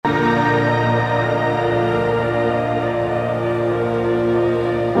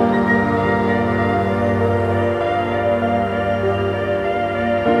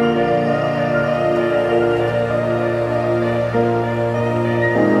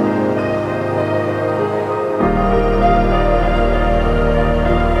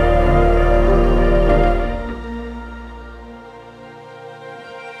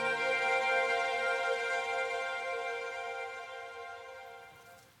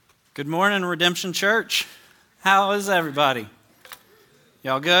Good morning, Redemption Church. How is everybody?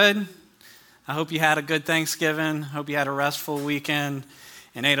 Y'all good? I hope you had a good Thanksgiving. Hope you had a restful weekend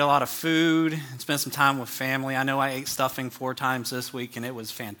and ate a lot of food and spent some time with family. I know I ate stuffing 4 times this week and it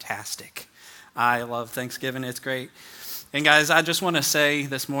was fantastic. I love Thanksgiving. It's great. And guys, I just want to say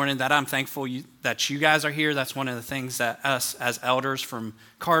this morning that I'm thankful that you guys are here. That's one of the things that us as elders from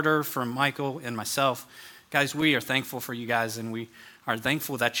Carter, from Michael, and myself, guys, we are thankful for you guys, and we are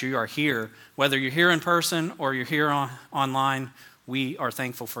thankful that you are here. Whether you're here in person or you're here online, we are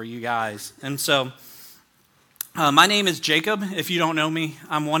thankful for you guys. And so my name is Jacob. If you don't know me,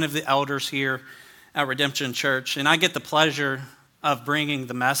 I'm one of the elders here at Redemption Church, and I get the pleasure of bringing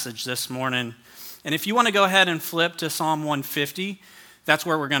the message this morning. And if you want to go ahead and flip to Psalm 150, that's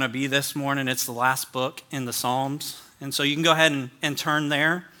where we're going to be this morning. It's the last book in the Psalms. And so you can go ahead and turn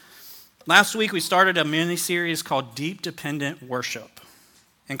there. Last week, we started a mini-series called Deep Dependent Worship.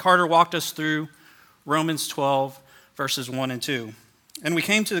 And Carter walked us through Romans 12, verses 1 and 2. And we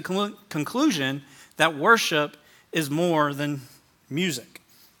came to the conclusion that worship is more than music.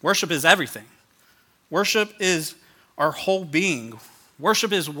 Worship is everything. Worship is our whole being.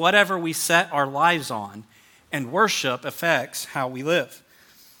 Worship is whatever we set our lives on. And worship affects how we live.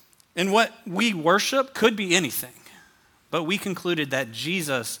 And what we worship could be anything. But we concluded that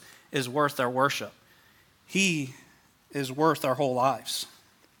Jesus is worth our worship. He is worth our whole lives.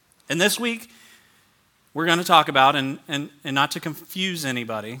 And this week, we're going to talk about, and not to confuse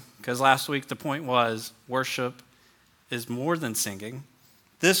anybody, because last week the point was worship is more than singing.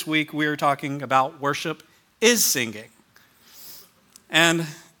 This week we are talking about worship is singing. And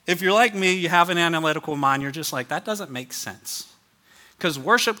if you're like me, you have an analytical mind, you're just like, that doesn't make sense. Because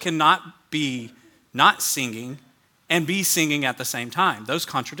worship cannot be not singing and be singing at the same time. Those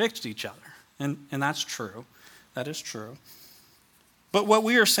contradict each other. And that's true. That is true. But what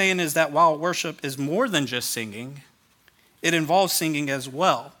we are saying is that while worship is more than just singing, it involves singing as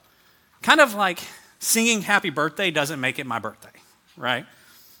well. Kind of like singing happy birthday doesn't make it my birthday, right?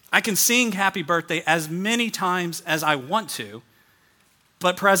 I can sing happy birthday as many times as I want to,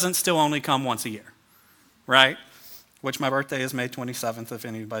 but presents still only come once a year, right? Which my birthday is May 27th, if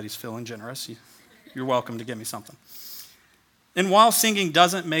anybody's feeling generous. You're welcome to give me something. And while singing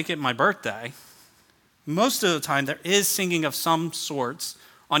doesn't make it my birthday, most of the time there is singing of some sorts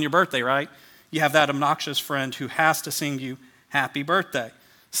on your birthday, right? You have that obnoxious friend who has to sing you happy birthday.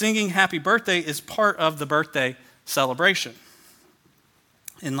 Singing happy birthday is part of the birthday celebration.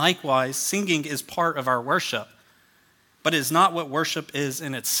 And likewise, singing is part of our worship, but is not what worship is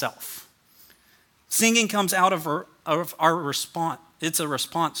in itself. Singing comes out of our response. It's a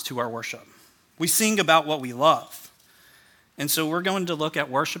response to our worship. We sing about what we love. And so we're going to look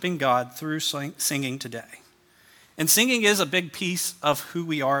at worshiping God through singing today. And singing is a big piece of who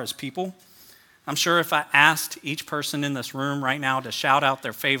we are as people. I'm sure if I asked each person in this room right now to shout out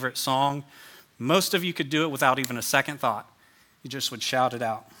their favorite song, most of you could do it without even a second thought. You just would shout it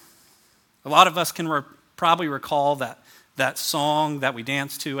out. A lot of us can probably recall that song that we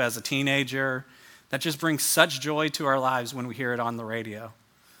danced to as a teenager that just brings such joy to our lives when we hear it on the radio.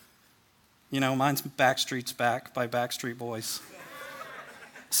 You know, mine's Backstreet's Back by Backstreet Boys.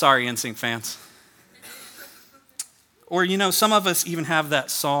 Sorry, NSYNC fans. Or, you know, some of us even have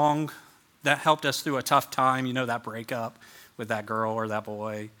that song that helped us through a tough time, you know, that breakup with that girl or that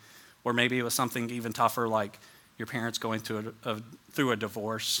boy. Or maybe it was something even tougher like your parents going through a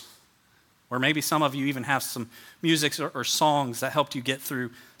divorce. Or maybe some of you even have some music or songs that helped you get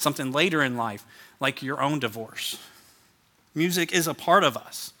through something later in life, like your own divorce. Music is a part of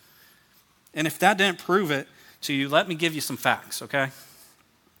us. And if that didn't prove it to you, let me give you some facts, okay?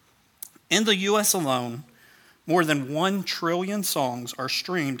 In the U.S. alone, more than 1 trillion songs are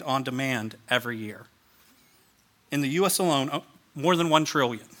streamed on demand every year. In the U.S. alone, more than 1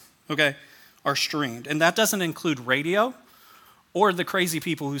 trillion, okay, are streamed. And that doesn't include radio or the crazy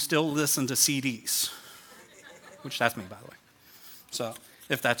people who still listen to CDs, which that's me, by the way. So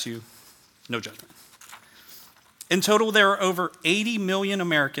if that's you, no judgment. In total, there are over 80 million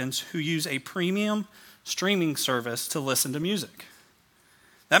Americans who use a premium streaming service to listen to music.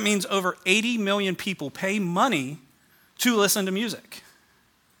 That means over 80 million people pay money to listen to music.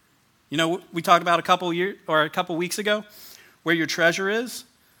 You know, we talked about a couple weeks ago, where your treasure is,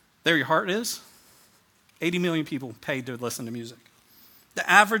 there your heart is. 80 million people paid to listen to music. The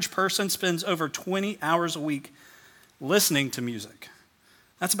average person spends over 20 hours a week listening to music.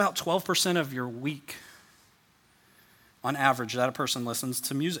 That's about 12% of your week. On average, that a person listens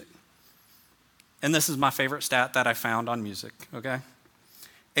to music. And this is my favorite stat that I found on music, okay?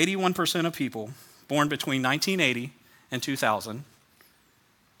 81% of people born between 1980 and 2000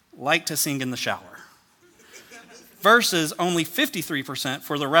 like to sing in the shower, versus only 53%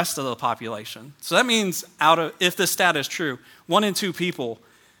 for the rest of the population. So that means if this stat is true, 1 in 2 people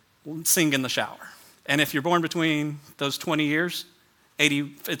sing in the shower. And if you're born between those 20 years,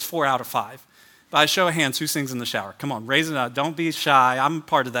 it's 4 out of 5. By a show of hands, who sings in the shower? Come on, raise it up. Don't be shy. I'm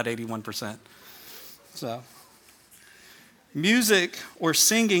part of that 81%. So, music or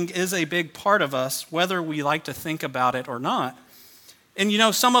singing is a big part of us, whether we like to think about it or not. And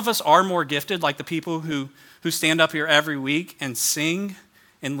some of us are more gifted, like the people who stand up here every week and sing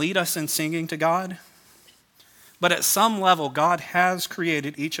and lead us in singing to God. But at some level, God has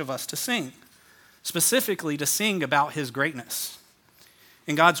created each of us to sing, specifically to sing about his greatness.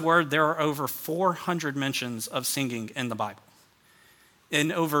 In God's word, there are over 400 mentions of singing in the Bible.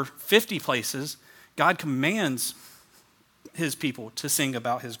 In over 50 places, God commands his people to sing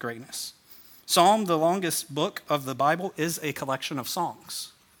about his greatness. Psalm, the longest book of the Bible, is a collection of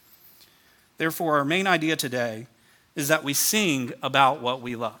songs. Therefore, our main idea today is that we sing about what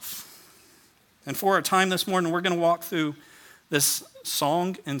we love. And for our time this morning, we're going to walk through this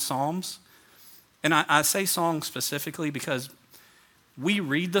song in Psalms. And I say song specifically because we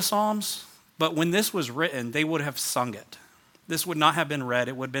read the Psalms, but when this was written, they would have sung it. This would not have been read,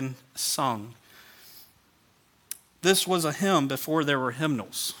 it would have been sung. This was a hymn before there were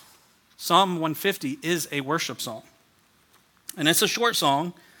hymnals. Psalm 150 is a worship song. And it's a short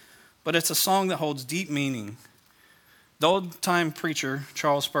song, but it's a song that holds deep meaning. The old-time preacher,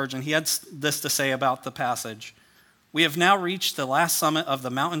 Charles Spurgeon, he had this to say about the passage. We have now reached the last summit of the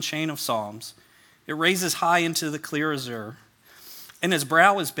mountain chain of Psalms. It raises high into the clear azure, and his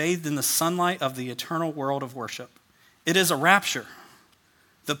brow is bathed in the sunlight of the eternal world of worship. It is a rapture.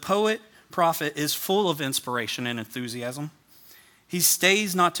 The prophet is full of inspiration and enthusiasm. He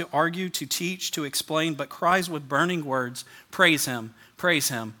stays not to argue, to teach, to explain, but cries with burning words, praise him, praise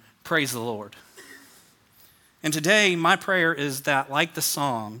him, praise the Lord. And today, my prayer is that, like the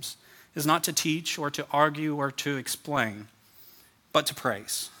Psalms, is not to teach or to argue or to explain, but to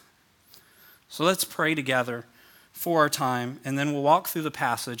praise. So let's pray together for our time, and then we'll walk through the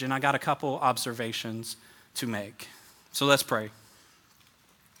passage, and I got a couple observations to make. So let's pray.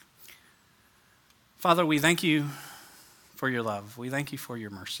 Father, we thank you for your love. We thank you for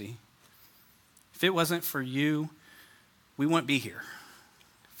your mercy. If it wasn't for you, we wouldn't be here.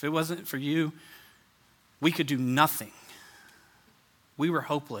 If it wasn't for you, we could do nothing. We were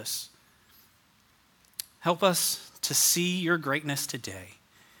hopeless. Help us to see your greatness today,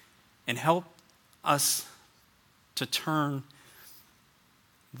 and help us to turn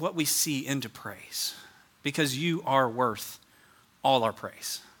what we see into praise, because you are worth all our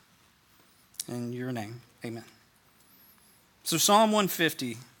praise. In your name, amen. So Psalm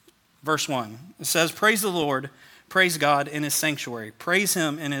 150, verse 1, it says, praise the Lord, praise God in his sanctuary, praise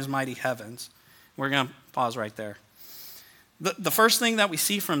him in his mighty heavens. We're going to pause right there. The first thing that we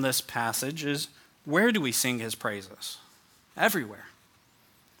see from this passage is, where do we sing his praises? Everywhere.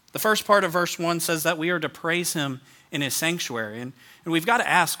 The first part of verse 1 says that we are to praise him in his sanctuary. And we've got to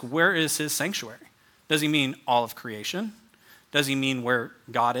ask, where is his sanctuary? Does he mean all of creation? Does he mean where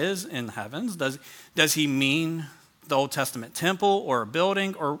God is in the heavens? Does he mean the Old Testament temple or a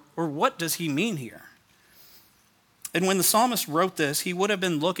building? Or what does he mean here? And when the psalmist wrote this, he would have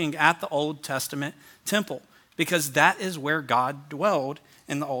been looking at the Old Testament temple, because that is where God dwelled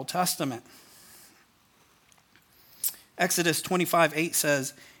in the Old Testament. Exodus 25:8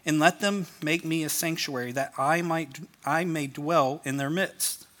 says, and let them make me a sanctuary that I may dwell in their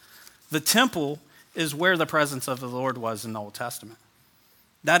midst. The temple is where the presence of the Lord was in the Old Testament.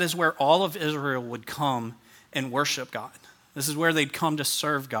 That is where all of Israel would come and worship God. This is where they'd come to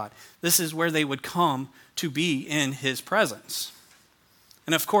serve God. This is where they would come to be in his presence.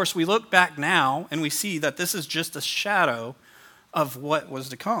 And of course, we look back now and we see that this is just a shadow of what was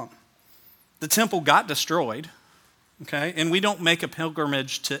to come. The temple got destroyed, okay? And we don't make a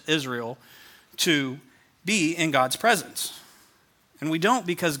pilgrimage to Israel to be in God's presence. And we don't,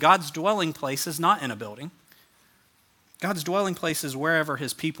 because God's dwelling place is not in a building. God's dwelling place is wherever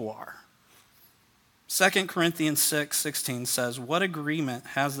his people are. 2 Corinthians 6:16 says, what agreement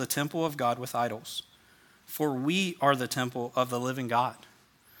has the temple of God with idols? For we are the temple of the living God.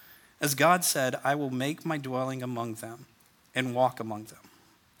 As God said, I will make my dwelling among them and walk among them,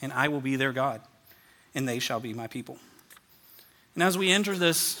 and I will be their God, and they shall be my people. And as we enter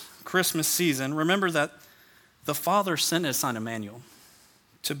this Christmas season, remember that the Father sent his Son Emmanuel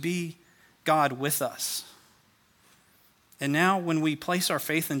to be God with us. And now when we place our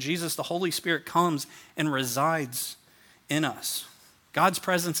faith in Jesus, the Holy Spirit comes and resides in us. God's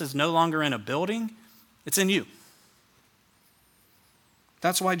presence is no longer in a building, it's in you.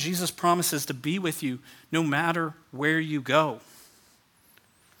 That's why Jesus promises to be with you no matter where you go.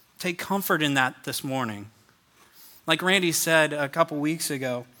 Take comfort in that this morning. Like Randy said a couple weeks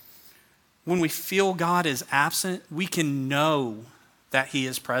ago, when we feel God is absent, we can know that he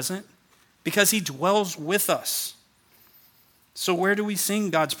is present because he dwells with us. So where do we sing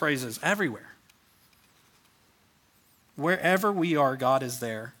God's praises? Everywhere. Wherever we are, God is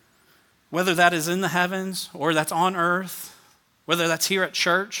there. Whether that is in the heavens or that's on earth, whether that's here at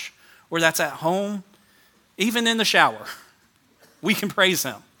church or that's at home, even in the shower, we can praise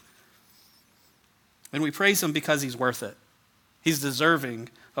him. And we praise him because he's worth it. He's deserving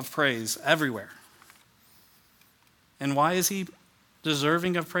of praise everywhere. And why is he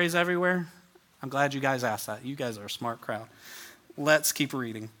deserving of praise everywhere? I'm glad you guys asked that. You guys are a smart crowd. Let's keep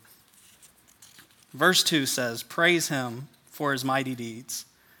reading. Verse 2 says, praise him for his mighty deeds.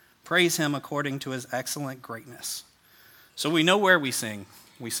 Praise him according to his excellent greatness. So we know where we sing.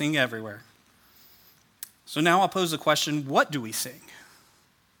 We sing everywhere. So now I'll pose the question, what do we sing?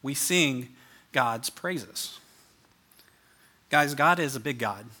 We sing God's praises. Guys, God is a big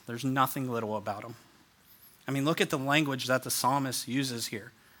God. There's nothing little about him. I mean, look at the language that the psalmist uses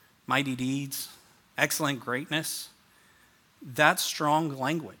here. Mighty deeds, excellent greatness. That's strong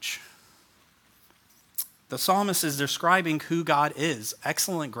language. The psalmist is describing who God is,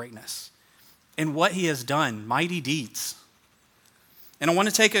 excellent greatness, and what he has done, mighty deeds. And I want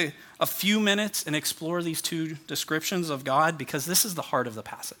to take a few minutes and explore these two descriptions of God because this is the heart of the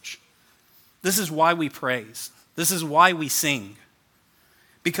passage. This is why we praise. This is why we sing.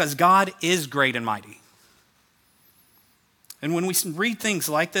 Because God is great and mighty. And when we read things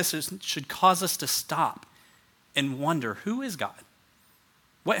like this, it should cause us to stop and wonder, who is God?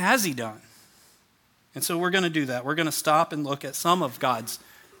 What has he done? And so we're going to do that. We're going to stop and look at some of God's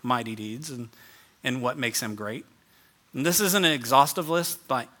mighty deeds and what makes him great. And this isn't an exhaustive list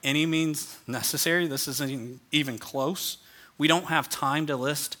by any means necessary. This isn't even close. We don't have time to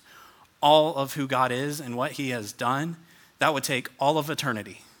list all of who God is and what he has done. That would take all of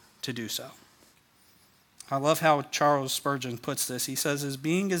eternity to do so. I love how Charles Spurgeon puts this. He says, his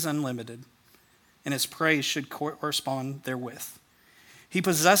being is unlimited, and his praise should correspond therewith. He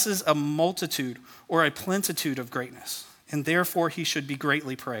possesses a multitude or a plenitude of greatness, and therefore he should be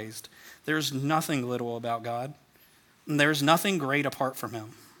greatly praised. There is nothing little about God, and there is nothing great apart from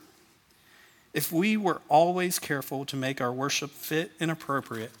him. If we were always careful to make our worship fit and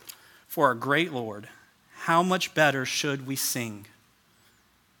appropriate for our great Lord, how much better should we sing?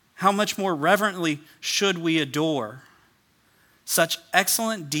 How much more reverently should we adore? Such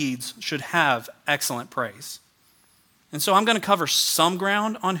excellent deeds should have excellent praise. And so I'm going to cover some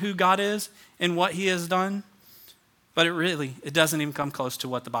ground on who God is and what he has done, but it doesn't even come close to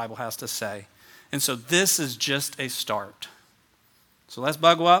what the Bible has to say. And so this is just a start. So let's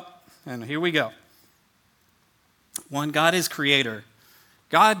buckle up, and here we go. One, God is creator.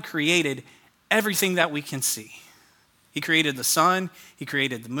 God created everything that we can see. He created the sun, he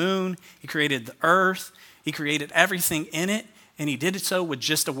created the moon, he created the earth, he created everything in it, and he did so with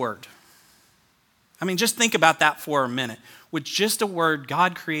just a word. I mean, just think about that for a minute. With just a word,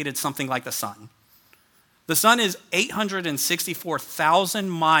 God created something like the sun. The sun is 864,000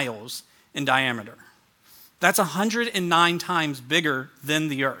 miles in diameter. That's 109 times bigger than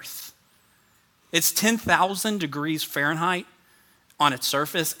the earth. It's 10,000 degrees Fahrenheit on its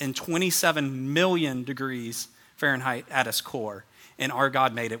surface and 27 million degrees Fahrenheit at its core. And our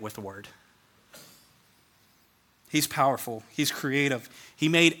God made it with a word. He's powerful. He's creative. He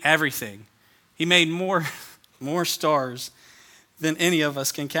made everything. He made more stars than any of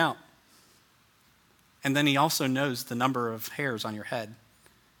us can count. And then he also knows the number of hairs on your head.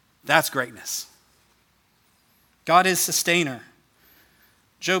 That's greatness. God is sustainer.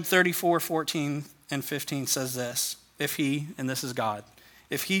 Job 34:14 and 15 says this, if he, and this is God,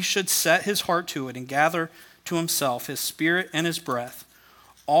 if he should set his heart to it and gather to himself his spirit and his breath,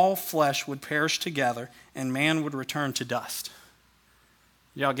 all flesh would perish together and man would return to dust.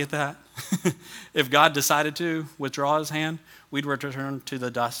 Y'all get that? If God decided to withdraw his hand, we'd return to the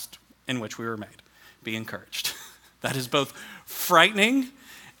dust in which we were made. Be encouraged. That is both frightening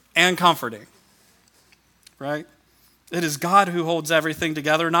and comforting, right? It is God who holds everything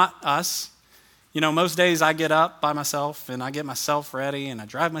together, not us. You know, most days I get up by myself and I get myself ready and I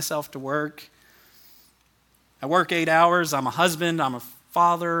drive myself to work. I work 8 hours. I'm a husband, I'm a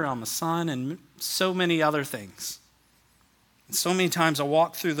father, I'm a son, and so many other things. And so many times I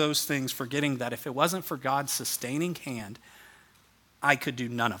walk through those things forgetting that if it wasn't for God's sustaining hand, I could do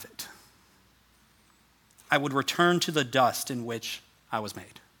none of it. I would return to the dust in which I was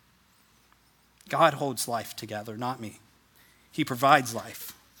made. God holds life together, not me. He provides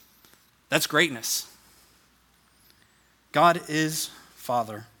life. That's greatness. God is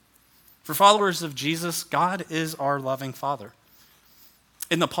Father. For followers of Jesus, God is our loving Father.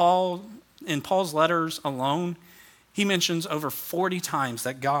 In Paul's letters alone, he mentions over 40 times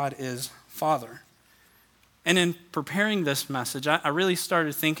that God is Father. And in preparing this message, I really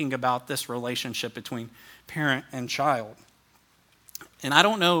started thinking about this relationship between parent and child. And I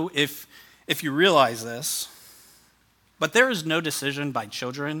don't know if you realize this, but there is no decision by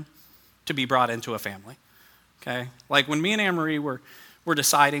children to be brought into a family. Okay? Like when me and Anne-Marie were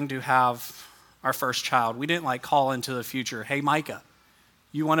deciding to have our first child, we didn't like call into the future, hey Micah,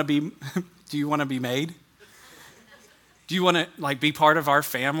 do you want to be made? Do you want to like be part of our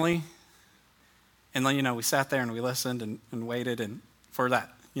family? And then, we sat there and we listened and waited and for that,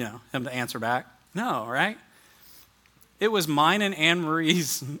 him to answer back. No, right? It was mine and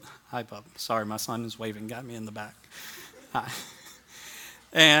Anne-Marie's, hi bub, sorry, my son is waving, got me in the back. Hi.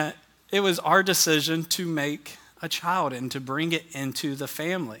 And it was our decision to make a child and to bring it into the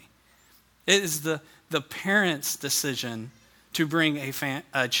family. It is the parents' decision to bring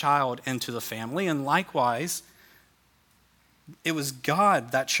a child into the family, and likewise, it was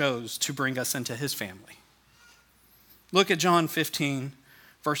God that chose to bring us into his family. Look at John 15,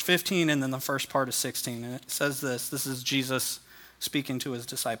 verse 15, and then the first part of 16. And it says this is Jesus speaking to his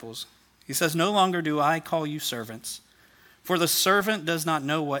disciples. He says, "No longer do I call you servants, for the servant does not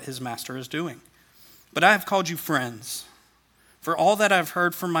know what his master is doing. But I have called you friends. For all that I have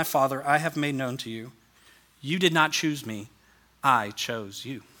heard from my Father, I have made known to you. You did not choose me, I chose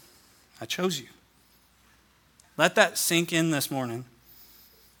you." I chose you. Let that sink in this morning.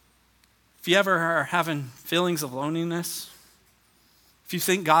 If you ever are having feelings of loneliness, if you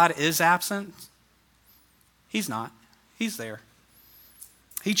think God is absent, he's not. He's there.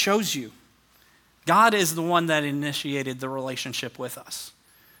 He chose you. God is the one that initiated the relationship with us.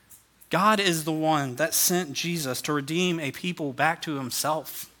 God is the one that sent Jesus to redeem a people back to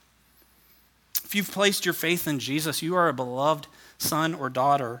himself. If you've placed your faith in Jesus, you are a beloved son or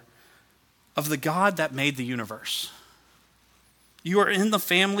daughter of the God that made the universe. You are in the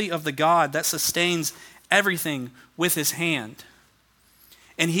family of the God that sustains everything with his hand.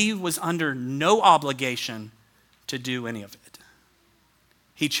 And he was under no obligation to do any of it.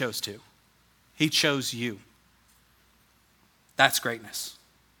 He chose to. He chose you. That's greatness.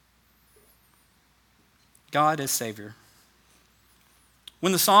 God is Savior.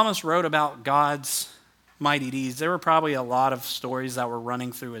 When the psalmist wrote about God's mighty deeds, there were probably a lot of stories that were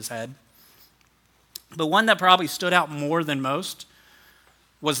running through his head. But one that probably stood out more than most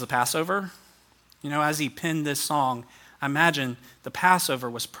was the Passover. As he penned this song, I imagine the Passover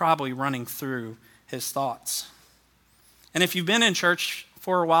was probably running through his thoughts. And if you've been in church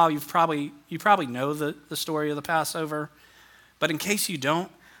for a while, you probably know the story of the Passover. But in case you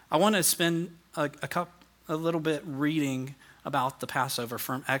don't, I want to spend a little bit reading about the Passover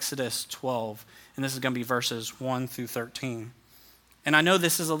from Exodus 12. And this is going to be verses 1 through 13. And I know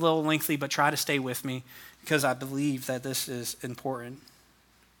this is a little lengthy, but try to stay with me because I believe that this is important.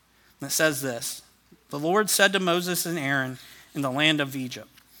 And it says this: "The Lord said to Moses and Aaron in the land of Egypt,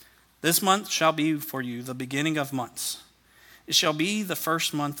 'This month shall be for you the beginning of months. It shall be the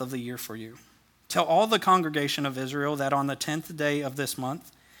first month of the year for you. Tell all the congregation of Israel that on the 10th day of this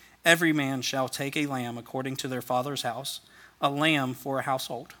month, every man shall take a lamb according to their father's house, a lamb for a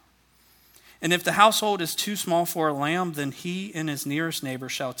household. And if the household is too small for a lamb, then he and his nearest neighbor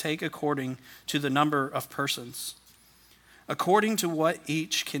shall take according to the number of persons. According to what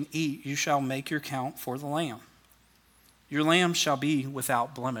each can eat, you shall make your count for the lamb. Your lamb shall be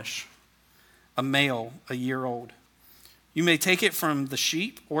without blemish, a male, a year old. You may take it from the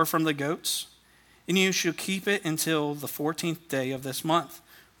sheep or from the goats, and you shall keep it until the 14th day of this month,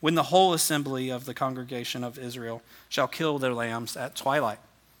 when the whole assembly of the congregation of Israel shall kill their lambs at twilight.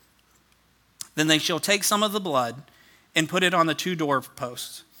 Then they shall take some of the blood and put it on the 2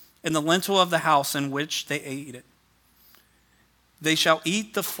 doorposts and the lintel of the house in which they ate it. They shall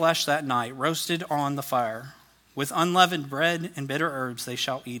eat the flesh that night, roasted on the fire. With unleavened bread and bitter herbs they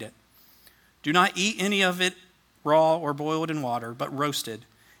shall eat it. Do not eat any of it raw or boiled in water, but roasted,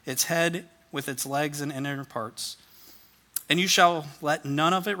 its head with its legs and inner parts. And you shall let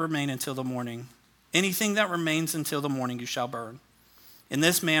none of it remain until the morning. Anything that remains until the morning you shall burn. In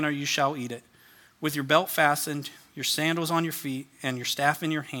this manner you shall eat it, with your belt fastened, your sandals on your feet, and your staff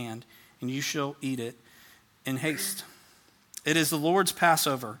in your hand, and you shall eat it in haste. It is the Lord's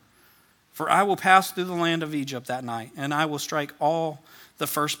Passover. For I will pass through the land of Egypt that night, and I will strike all the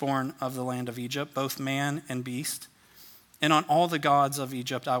firstborn of the land of Egypt, both man and beast. And on all the gods of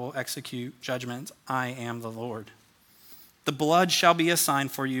Egypt I will execute judgment. I am the Lord. The blood shall be a sign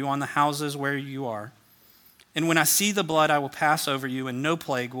for you on the houses where you are. And when I see the blood, I will pass over you, and no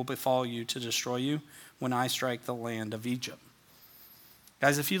plague will befall you to destroy you when I strike the land of Egypt.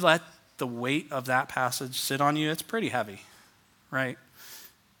 Guys, if you let the weight of that passage sit on you, it's pretty heavy, right?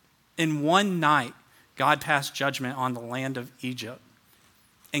 In one night, God passed judgment on the land of Egypt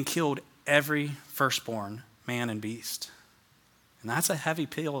and killed every firstborn man and beast. And that's a heavy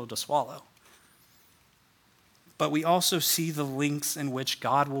pill to swallow. But we also see the lengths in which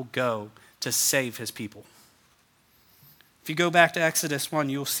God will go to save his people. If you go back to Exodus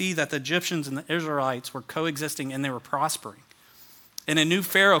 1, you'll see that the Egyptians and the Israelites were coexisting and they were prospering. And a new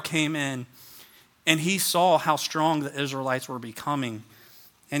Pharaoh came in, and he saw how strong the Israelites were becoming,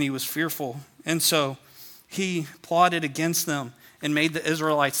 and he was fearful. And so he plotted against them and made the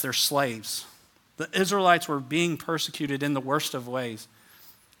Israelites their slaves. The Israelites were being persecuted in the worst of ways.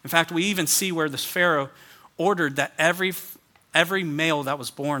 In fact, we even see where this Pharaoh ordered that every male that was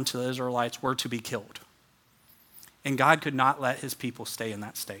born to the Israelites were to be killed. And God could not let his people stay in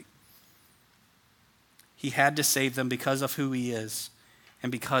that state. He had to save them because of who he is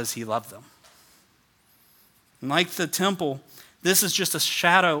and because he loved them. And like the temple, this is just a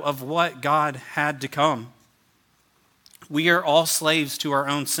shadow of what God had to come. We are all slaves to our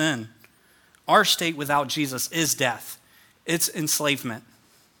own sin. Our state without Jesus is death. It's enslavement.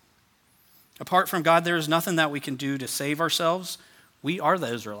 Apart from God, there is nothing that we can do to save ourselves. We are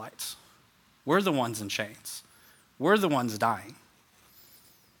the Israelites. We're the ones in chains. We're the ones dying.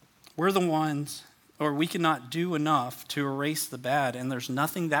 We're the ones, or we cannot do enough to erase the bad, and there's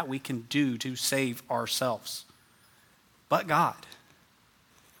nothing that we can do to save ourselves. But God.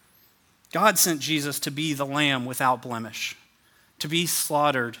 God sent Jesus to be the lamb without blemish, to be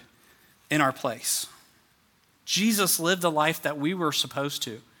slaughtered in our place. Jesus lived the life that we were supposed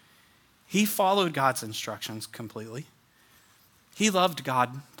to. He followed God's instructions completely. He loved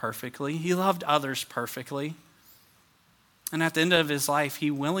God perfectly. He loved others perfectly. And at the end of his life, he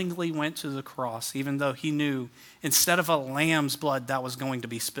willingly went to the cross, even though he knew instead of a lamb's blood that was going to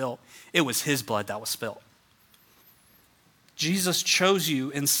be spilt, it was his blood that was spilt. Jesus chose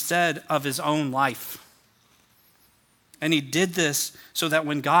you instead of his own life. And he did this so that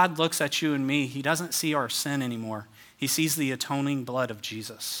when God looks at you and me, he doesn't see our sin anymore. He sees the atoning blood of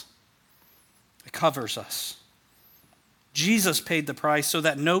Jesus. It covers us. Jesus paid the price so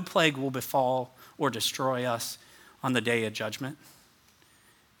that no plague will befall or destroy us on the day of judgment.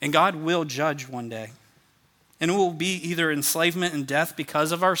 And God will judge one day. And it will be either enslavement and death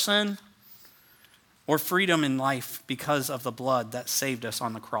because of our sin, or freedom in life because of the blood that saved us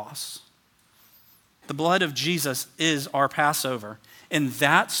on the cross. The blood of Jesus is our Passover, and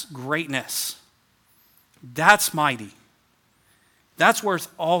that's greatness. That's mighty. That's worth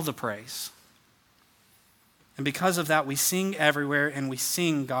all the praise. And because of that, we sing everywhere and we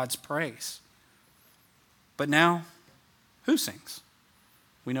sing God's praise. But now, who sings?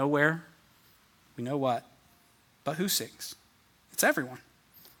 We know where, we know what, but who sings? It's everyone.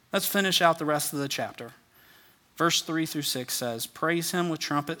 Let's finish out the rest of the chapter. Verse 3-6 says, praise him with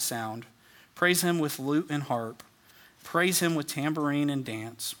trumpet sound, praise him with lute and harp, praise him with tambourine and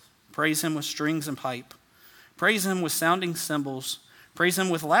dance, praise him with strings and pipe, praise him with sounding cymbals, praise him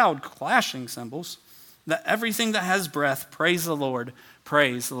with loud clashing cymbals. Let everything that has breath praise the Lord,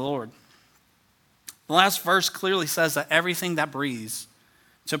 praise the Lord. The last verse clearly says that everything that breathes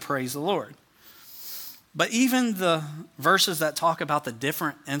to praise the Lord. But even the verses that talk about the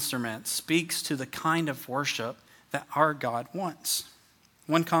different instruments speaks to the kind of worship that our God wants.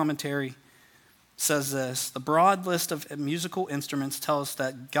 One commentary says this: the broad list of musical instruments tells us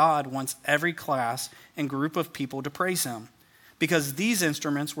that God wants every class and group of people to praise him, because these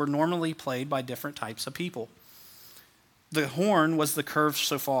instruments were normally played by different types of people. The horn was the curved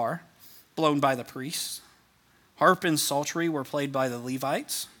shofar, blown by the priests. Harp and psaltery were played by the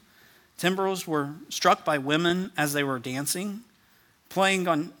Levites. Timbrels were struck by women as they were dancing. Playing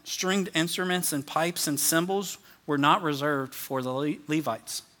on stringed instruments and pipes and cymbals were not reserved for the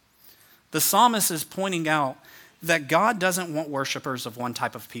Levites. The psalmist is pointing out that God doesn't want worshipers of one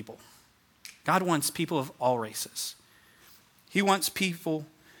type of people. God wants people of all races. He wants people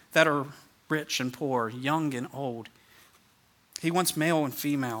that are rich and poor, young and old. He wants male and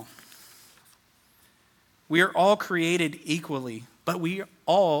female. We are all created equally, but we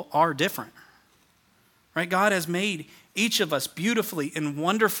all are different. Right? God has made each of us beautifully and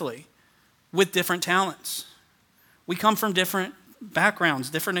wonderfully with different talents. We come from different backgrounds,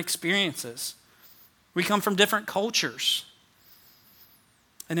 different experiences. We come from different cultures.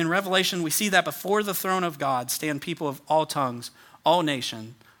 And in Revelation, we see that before the throne of God stand people of all tongues, all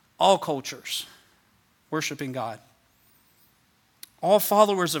nations, all cultures, worshiping God. All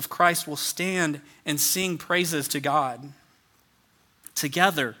followers of Christ will stand and sing praises to God.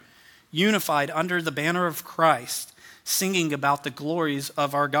 Together, unified under the banner of Christ, singing about the glories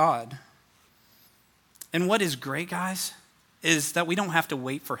of our God. And what is great, guys, is that we don't have to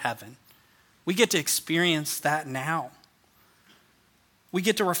wait for heaven. We get to experience that now. We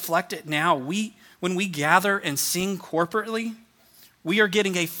get to reflect it now. When we gather and sing corporately, we are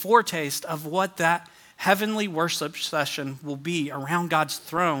getting a foretaste of what that heavenly worship session will be around God's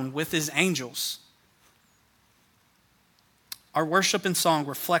throne with his angels. Our worship and song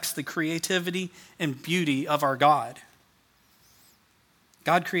reflects the creativity and beauty of our God.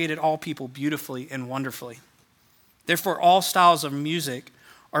 God created all people beautifully and wonderfully. Therefore, all styles of music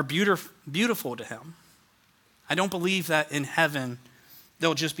are beautiful to him. I don't believe that in heaven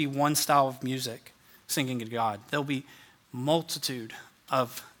there'll just be one style of music singing to God. There'll be multitude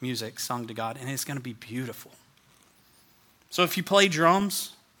of music sung to God, and it's going to be beautiful. So if you play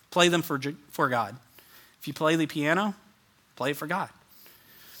drums, play them for God. If you play the piano, play it for God.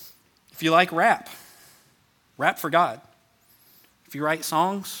 If you like rap for God. If you write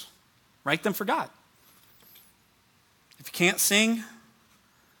songs, write them for God. If you can't sing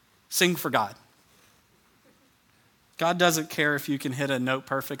for God. God doesn't care if you can hit a note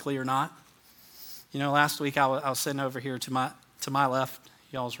perfectly or not. You know, last week I was sitting over here to my left,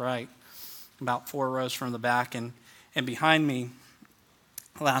 y'all's right, about 4 rows from the back, and behind me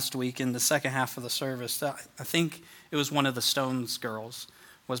last week in the second half of the service, I think it was one of the Stones girls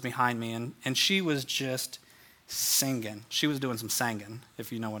was behind me, and she was just singing. She was doing some singing,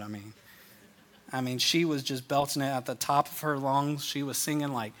 if you know what I mean. I mean, she was just belting it at the top of her lungs. She was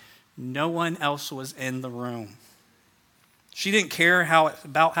singing like no one else was in the room. She didn't care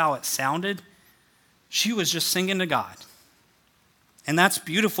about how it sounded. She was just singing to God. And that's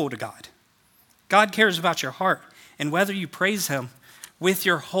beautiful to God. God cares about your heart and whether you praise him with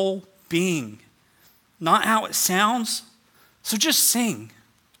your whole being, not how it sounds. So just sing.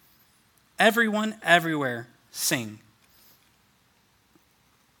 Everyone, everywhere, sing.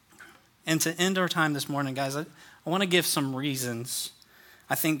 And to end our time this morning, guys, I want to give some reasons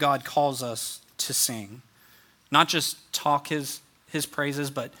I think God calls us to sing. Not just talk his praises,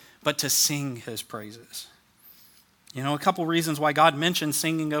 but to sing his praises. You know, a couple reasons why God mentions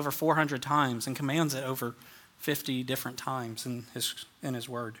singing over 400 times and commands it over 50 different times in his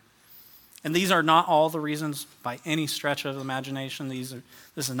word. And these are not all the reasons by any stretch of the imagination. This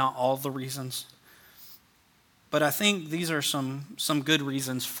is not all the reasons. But I think these are some good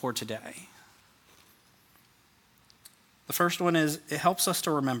reasons for today. The first one is it helps us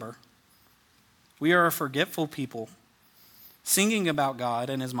to remember. We are a forgetful people. Singing about God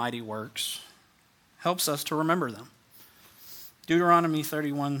and his mighty works helps us to remember them. Deuteronomy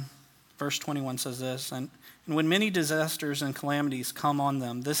 31, verse 21 says this, and when many disasters and calamities come on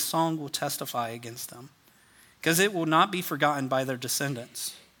them, this song will testify against them, because it will not be forgotten by their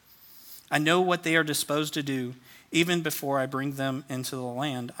descendants. I know what they are disposed to do, even before I bring them into the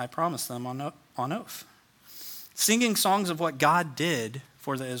land I promised them on oath. Singing songs of what God did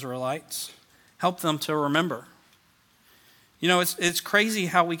for the Israelites help them to remember. You know, it's crazy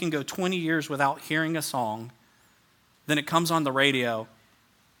how we can go 20 years without hearing a song, then it comes on the radio,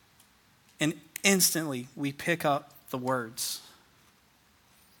 and instantly we pick up the words.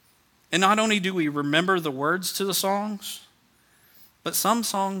 And not only do we remember the words to the songs, but some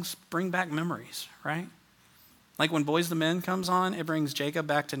songs bring back memories, right? Like when Boyz II Men comes on, it brings Jacob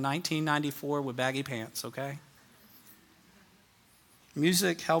back to 1994 with baggy pants, okay?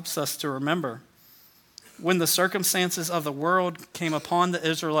 Music helps us to remember. When the circumstances of the world came upon the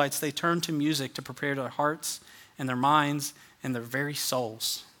Israelites, they turned to music to prepare their hearts and their minds and their very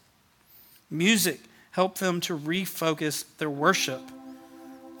souls. Music helped them to refocus their worship.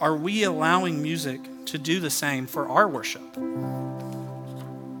 Are we allowing music to do the same for our worship?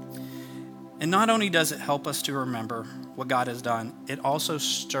 And not only does it help us to remember what God has done, it also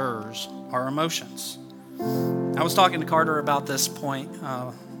stirs our emotions. I was talking to Carter about this point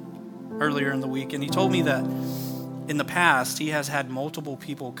earlier in the week, and he told me that in the past, he has had multiple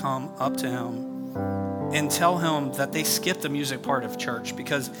people come up to him and tell him that they skip the music part of church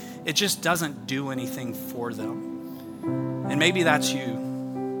because it just doesn't do anything for them. And maybe that's you.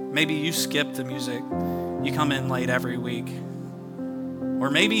 Maybe you skip the music. You come in late every week. Or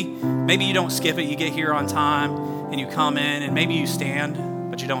maybe you don't skip it. You get here on time and you come in and maybe you stand,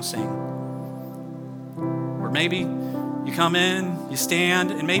 but you don't sing. Or maybe you come in, you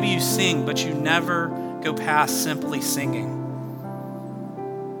stand, and maybe you sing, but you never go past simply singing.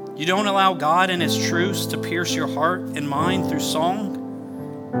 You don't allow God and his truths to pierce your heart and mind through song.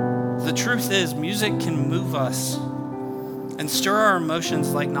 The truth is, music can move us and stir our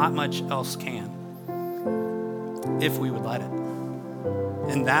emotions like not much else can, if we would let it.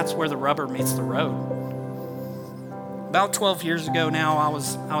 And that's where the rubber meets the road. About 12 years ago now, I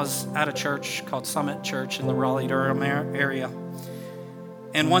was at a church called Summit Church in the Raleigh-Durham area.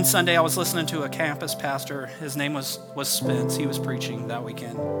 And one Sunday I was listening to a campus pastor. His name was Spence. He was preaching that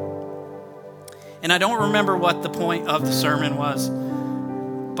weekend. And I don't remember what the point of the sermon was,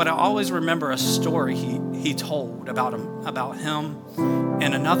 but I always remember a story he told about him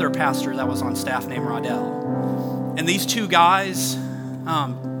and another pastor that was on staff named Rodell. And these two guys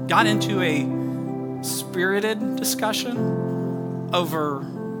got into a spirited discussion over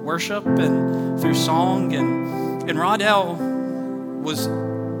worship and through song. And Rodell was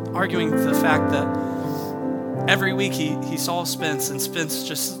arguing the fact that every week he saw Spence, and Spence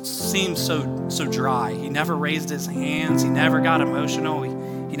just seemed so dry. He never raised his hands. He never got emotional.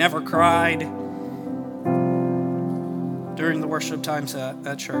 He never cried during the worship times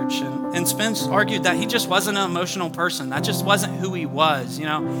at church. And Spence argued that he just wasn't an emotional person. That just wasn't who he was.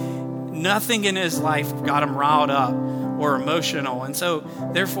 Nothing in his life got him riled up or emotional. And so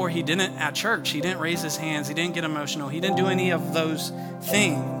therefore he didn't at church. He didn't raise his hands. He didn't get emotional. He didn't do any of those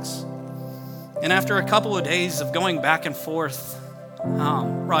things. And after a couple of days of going back and forth,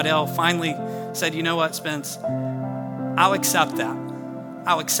 Rodell finally said, "You know what, Spence? I'll accept that.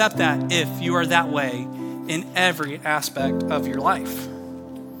 I'll accept that if you are that way in every aspect of your life."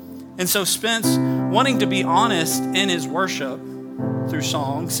 And so Spence, wanting to be honest in his worship through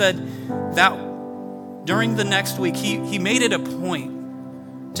song, said that during the next week, he made it a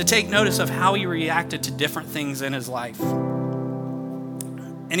point to take notice of how he reacted to different things in his life.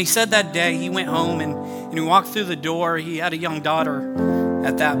 And he said that day he went home and he walked through the door. He had a young daughter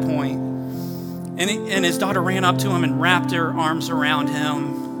at that point. And his daughter ran up to him and wrapped her arms around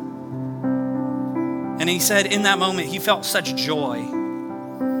him. And he said in that moment he felt such joy.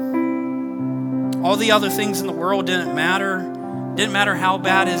 All the other things in the world didn't matter. Didn't matter how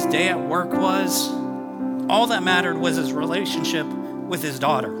bad his day at work was. All that mattered was his relationship with his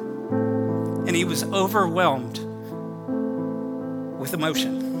daughter. And he was overwhelmed with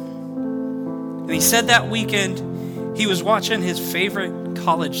emotion. And he said that weekend he was watching his favorite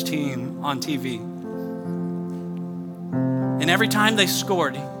college team on TV. And every time they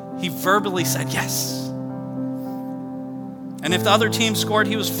scored, he verbally said yes. And if the other team scored,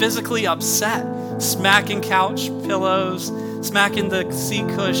 he was physically upset, smacking couch pillows, smacking the seat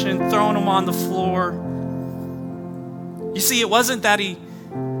cushion, throwing them on the floor. You see, it wasn't that he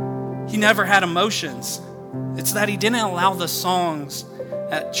never had emotions. It's that he didn't allow the songs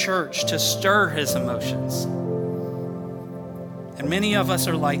at church to stir his emotions. And many of us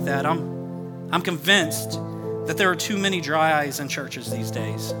are like that. I'm convinced that there are too many dry eyes in churches these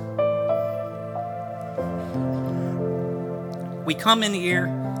days. We come in here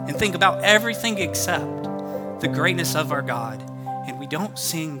and think about everything except the greatness of our God, and we don't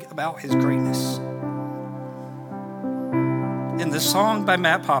sing about his greatness. In the song by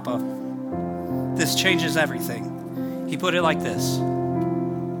Matt Papa, "This Changes Everything," he put it like this: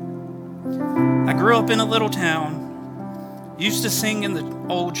 "I grew up in a little town, used to sing in the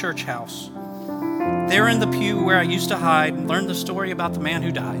old church house. There in the pew where I used to hide and learn the story about the man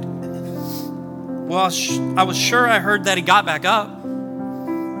who died. Well, I was sure I heard that he got back up,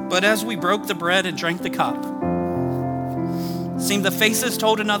 but as we broke the bread and drank the cup, seemed the faces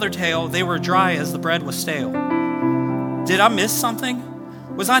told another tale. They were dry as the bread was stale. Did I miss something?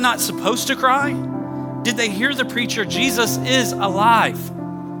 Was I not supposed to cry? Did they hear the preacher, Jesus is alive?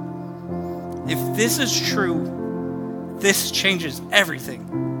 If this is true, this changes everything.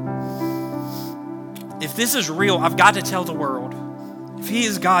 If this is real, I've got to tell the world. If he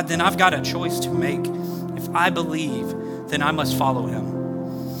is God, then I've got a choice to make. If I believe, then I must follow him."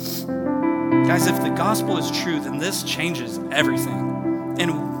 Guys, if the gospel is true, then this changes everything.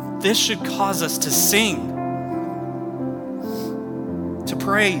 And this should cause us to sing, to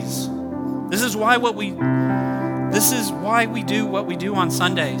praise. This is why we do what we do on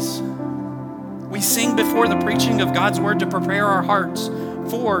Sundays. We sing before the preaching of God's word to prepare our hearts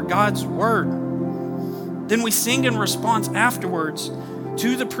for God's word. Then we sing in response afterwards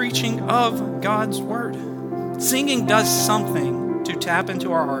to the preaching of God's word. Singing does something to tap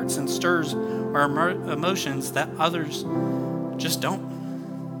into our hearts and stirs our emotions that others just don't.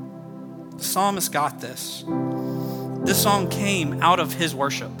 The psalmist got this. This song came out of his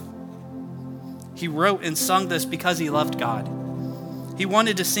worship. He wrote and sung this because he loved God. He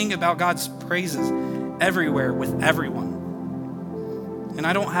wanted to sing about God's praises everywhere with everyone. And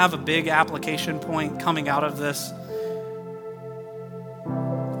I don't have a big application point coming out of this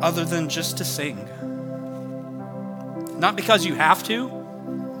other than just to sing. Not because you have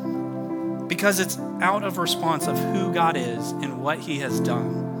to, because it's out of response of who God is and what he has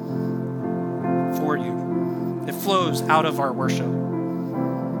done for you. It flows out of our worship.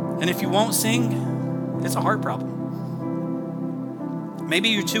 And if you won't sing, it's a heart problem. Maybe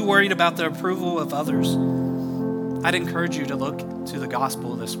you're too worried about the approval of others. I'd encourage you to look to the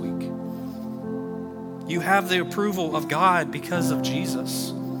gospel this week. You have the approval of God because of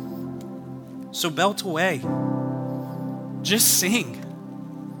Jesus. So belt away. Just sing.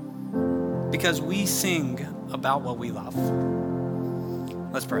 Because we sing about what we love.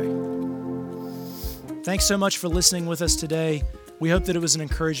 Let's pray. Thanks so much for listening with us today. We hope that it was an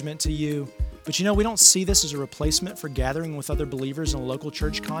encouragement to you. But we don't see this as a replacement for gathering with other believers in a local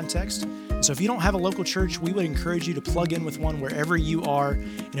church context. And so if you don't have a local church, we would encourage you to plug in with one wherever you are.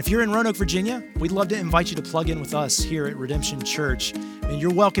 And if you're in Roanoke, Virginia, we'd love to invite you to plug in with us here at Redemption Church. And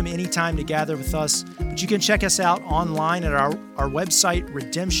you're welcome anytime to gather with us. But you can check us out online at our website,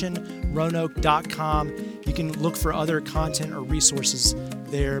 redemptionroanoke.com. You can look for other content or resources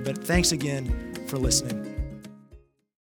there. But thanks again for listening.